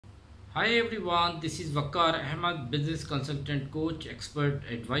Hi everyone, this is Wakar Ahmad, business consultant, coach, expert,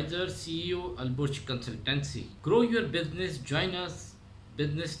 advisor, CEO, Burj Consultancy. Grow your business, join us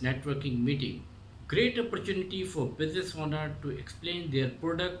business networking meeting. Great opportunity for business owner to explain their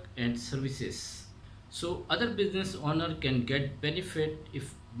product and services. So other business owner can get benefit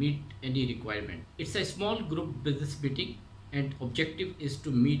if meet any requirement. It's a small group business meeting and objective is to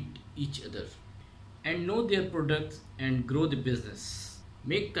meet each other and know their products and grow the business.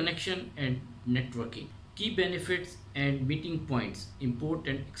 Make connection and networking. Key benefits and meeting points, import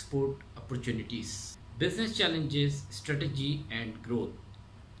and export opportunities. Business challenges, strategy and growth.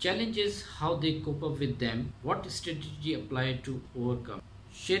 Challenges, how they cope up with them, what strategy apply to overcome.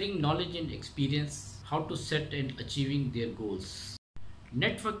 Sharing knowledge and experience, how to set and achieving their goals.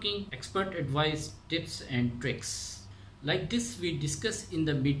 Networking, expert advice, tips and tricks. Like this we discuss in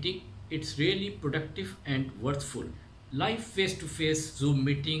the meeting, it's really productive and worthful. Live face-to-face Zoom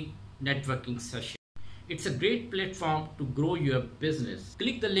meeting networking session. It's a great platform to grow your business.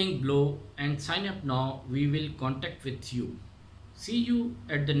 Click the link below and sign up now. We will contact with you. See you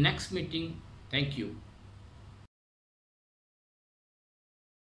at the next meeting. Thank you.